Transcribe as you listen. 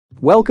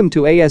Welcome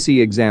to ASE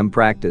exam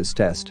practice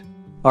test.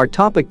 Our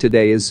topic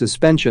today is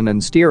suspension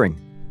and steering.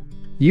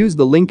 Use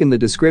the link in the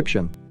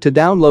description to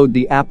download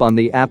the app on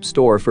the App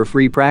Store for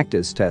free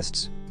practice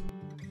tests.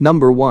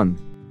 Number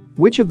 1.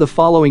 Which of the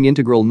following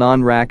integral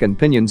non-rack and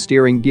pinion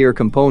steering gear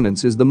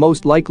components is the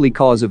most likely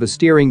cause of a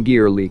steering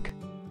gear leak?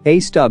 A.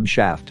 Stub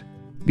shaft.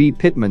 B.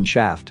 Pitman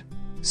shaft.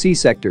 C.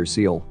 Sector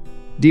seal.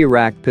 D.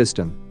 Rack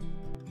piston.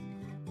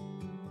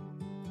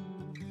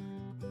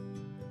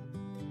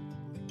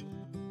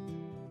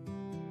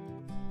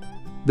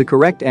 The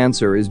correct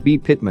answer is B.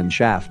 Pitman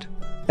shaft.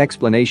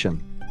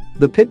 Explanation.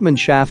 The Pitman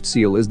shaft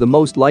seal is the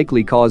most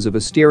likely cause of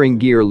a steering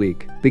gear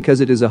leak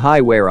because it is a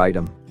high-wear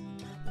item.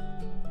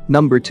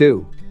 Number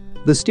 2.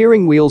 The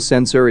steering wheel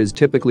sensor is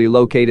typically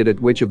located at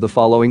which of the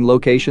following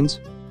locations?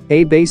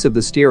 A. Base of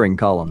the steering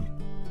column.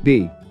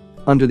 B.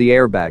 Under the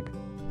airbag.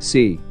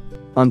 C.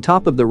 On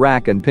top of the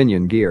rack and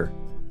pinion gear.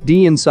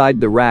 D. Inside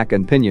the rack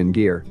and pinion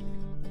gear.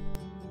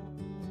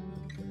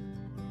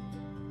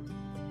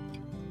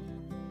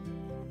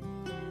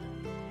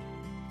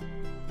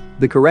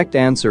 The correct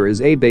answer is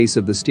A. Base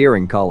of the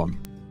steering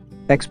column.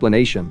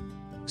 Explanation.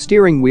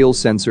 Steering wheel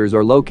sensors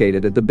are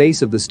located at the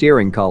base of the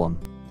steering column.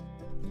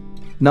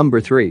 Number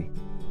 3.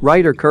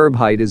 Rider curb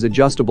height is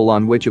adjustable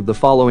on which of the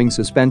following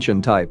suspension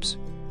types?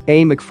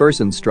 A.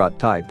 McPherson strut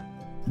type.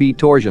 B.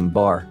 Torsion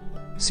bar.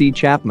 C.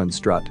 Chapman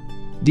strut.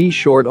 D.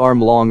 Short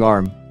arm long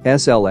arm,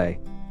 SLA.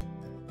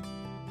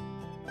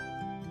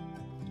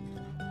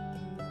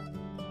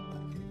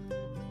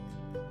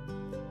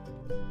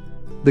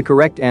 The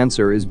correct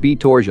answer is B.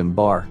 Torsion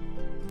bar.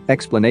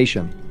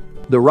 Explanation.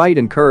 The ride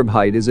and curb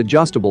height is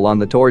adjustable on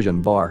the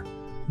torsion bar.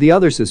 The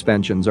other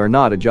suspensions are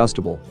not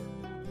adjustable.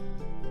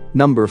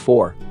 Number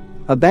 4.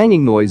 A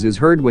banging noise is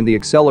heard when the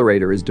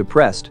accelerator is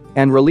depressed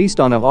and released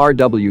on a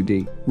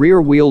RWD,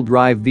 rear-wheel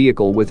drive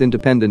vehicle with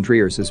independent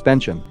rear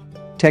suspension.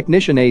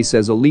 Technician A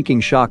says a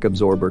leaking shock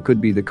absorber could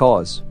be the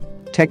cause.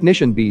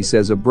 Technician B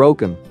says a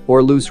broken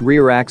or loose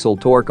rear axle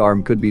torque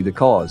arm could be the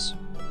cause.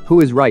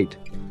 Who is right?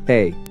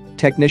 A.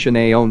 Technician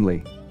A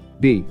only.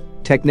 B.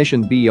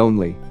 Technician B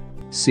only.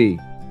 C.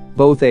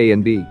 Both A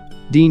and B.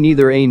 D.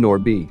 Neither A nor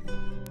B.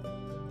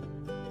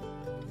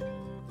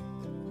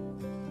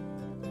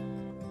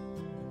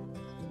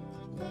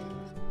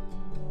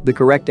 The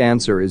correct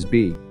answer is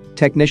B.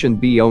 Technician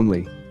B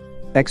only.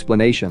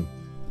 Explanation.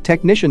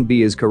 Technician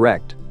B is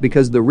correct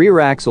because the rear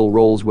axle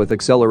rolls with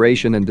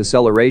acceleration and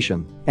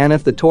deceleration, and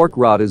if the torque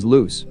rod is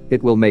loose,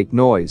 it will make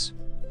noise.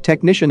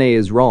 Technician A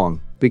is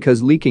wrong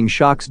because leaking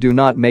shocks do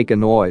not make a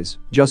noise,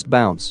 just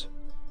bounce.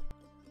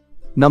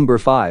 Number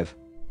 5.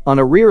 On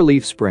a rear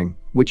leaf spring,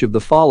 which of the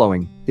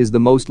following is the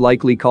most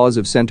likely cause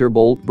of center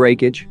bolt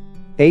breakage?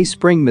 A.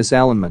 Spring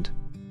misalignment.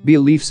 B.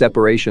 Leaf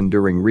separation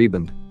during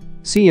rebend.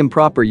 C.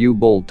 Improper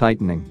U-bolt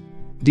tightening.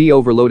 D.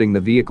 Overloading the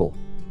vehicle.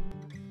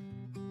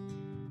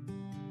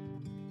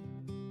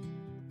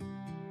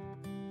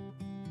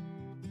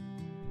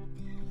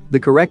 The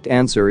correct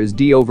answer is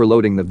D.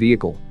 Overloading the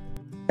vehicle.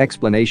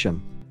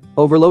 Explanation.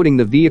 Overloading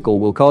the vehicle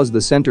will cause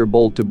the center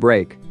bolt to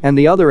break, and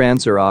the other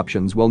answer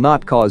options will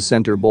not cause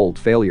center bolt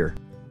failure.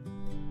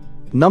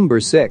 Number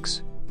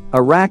 6.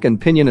 A rack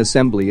and pinion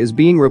assembly is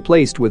being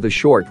replaced with a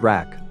short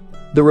rack.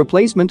 The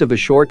replacement of a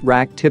short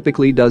rack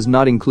typically does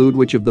not include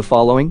which of the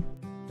following?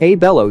 A.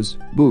 Bellows,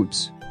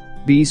 boots.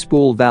 B.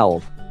 Spool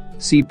valve.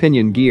 C.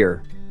 Pinion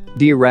gear.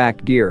 D.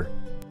 Rack gear.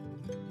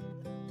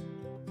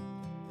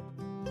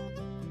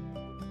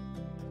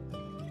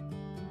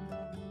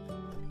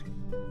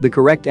 The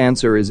correct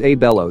answer is A.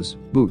 Bellows,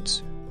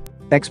 boots.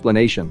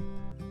 Explanation.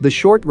 The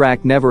short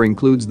rack never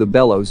includes the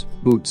bellows,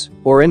 boots,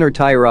 or inner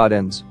tie rod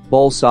ends,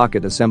 ball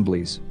socket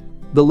assemblies.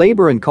 The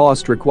labor and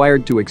cost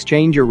required to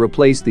exchange or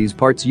replace these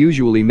parts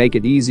usually make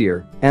it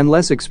easier and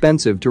less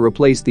expensive to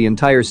replace the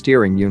entire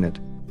steering unit.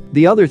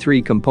 The other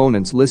 3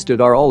 components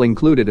listed are all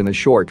included in a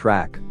short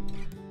rack.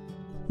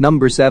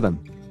 Number 7.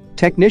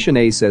 Technician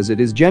A says it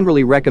is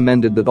generally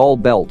recommended that all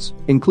belts,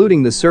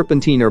 including the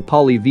serpentine or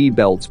poly V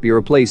belts, be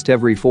replaced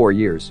every 4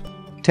 years.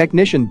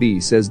 Technician B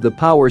says the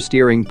power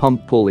steering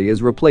pump pulley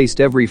is replaced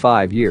every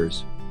 5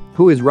 years.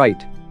 Who is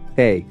right?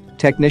 A.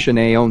 Technician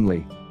A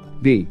only.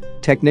 B.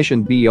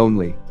 Technician B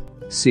only.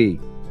 C.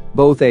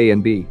 Both A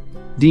and B.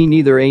 D.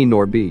 Neither A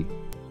nor B.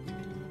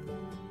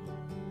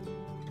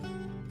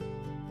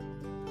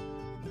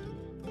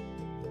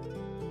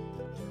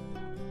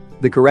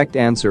 The correct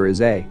answer is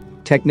A.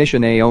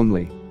 Technician A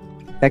only.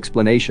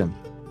 Explanation.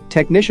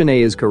 Technician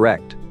A is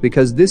correct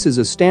because this is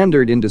a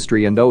standard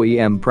industry and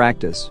OEM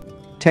practice.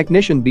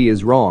 Technician B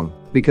is wrong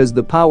because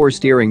the power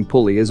steering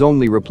pulley is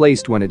only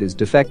replaced when it is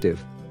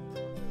defective.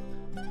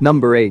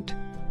 Number 8.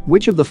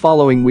 Which of the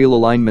following wheel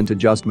alignment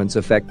adjustments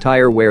affect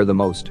tire wear the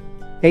most?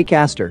 A.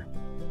 Caster.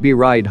 B.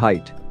 Ride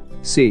height.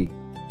 C.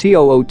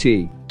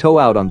 TOOT, toe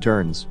out on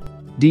turns.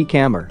 D.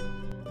 Camber.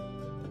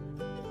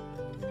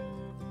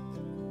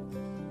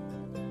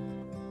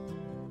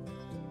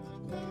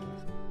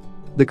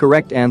 The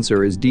correct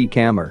answer is D.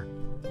 Camber.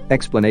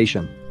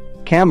 Explanation.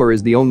 Camber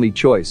is the only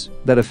choice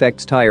that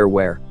affects tire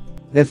wear.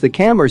 If the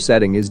camber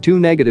setting is too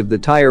negative, the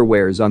tire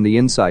wears on the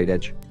inside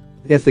edge.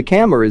 If the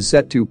camber is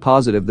set too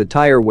positive, the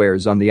tire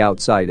wears on the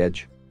outside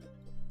edge.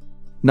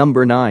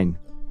 Number 9.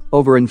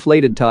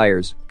 Overinflated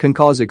tires can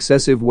cause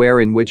excessive wear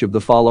in which of the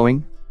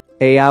following?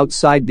 A.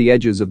 Outside the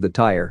edges of the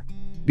tire.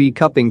 B.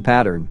 Cupping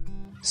pattern.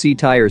 C.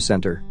 Tire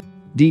center.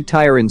 D.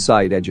 Tire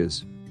inside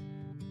edges.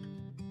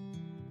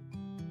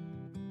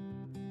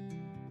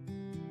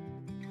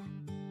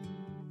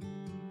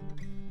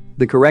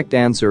 The correct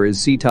answer is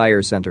C.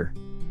 Tire center.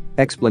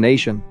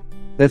 Explanation.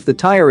 If the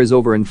tire is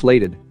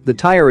overinflated, the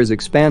tire is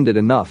expanded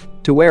enough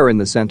to wear in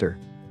the center.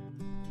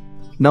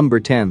 Number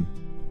 10.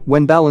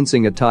 When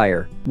balancing a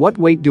tire, what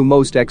weight do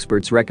most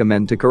experts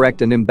recommend to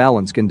correct an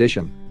imbalance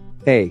condition?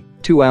 A.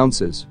 2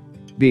 ounces.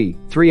 B.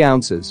 3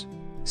 ounces.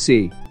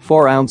 C.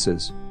 4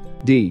 ounces.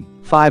 D.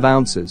 5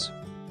 ounces.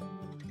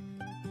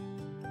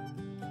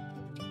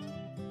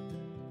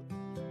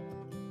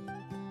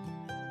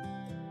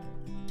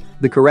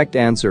 The correct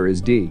answer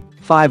is D.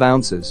 5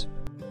 ounces.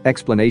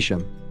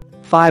 Explanation.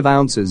 5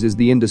 ounces is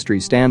the industry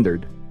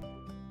standard.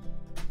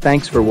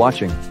 Thanks for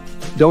watching.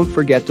 Don't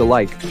forget to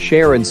like,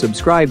 share and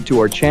subscribe to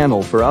our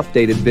channel for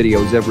updated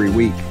videos every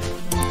week.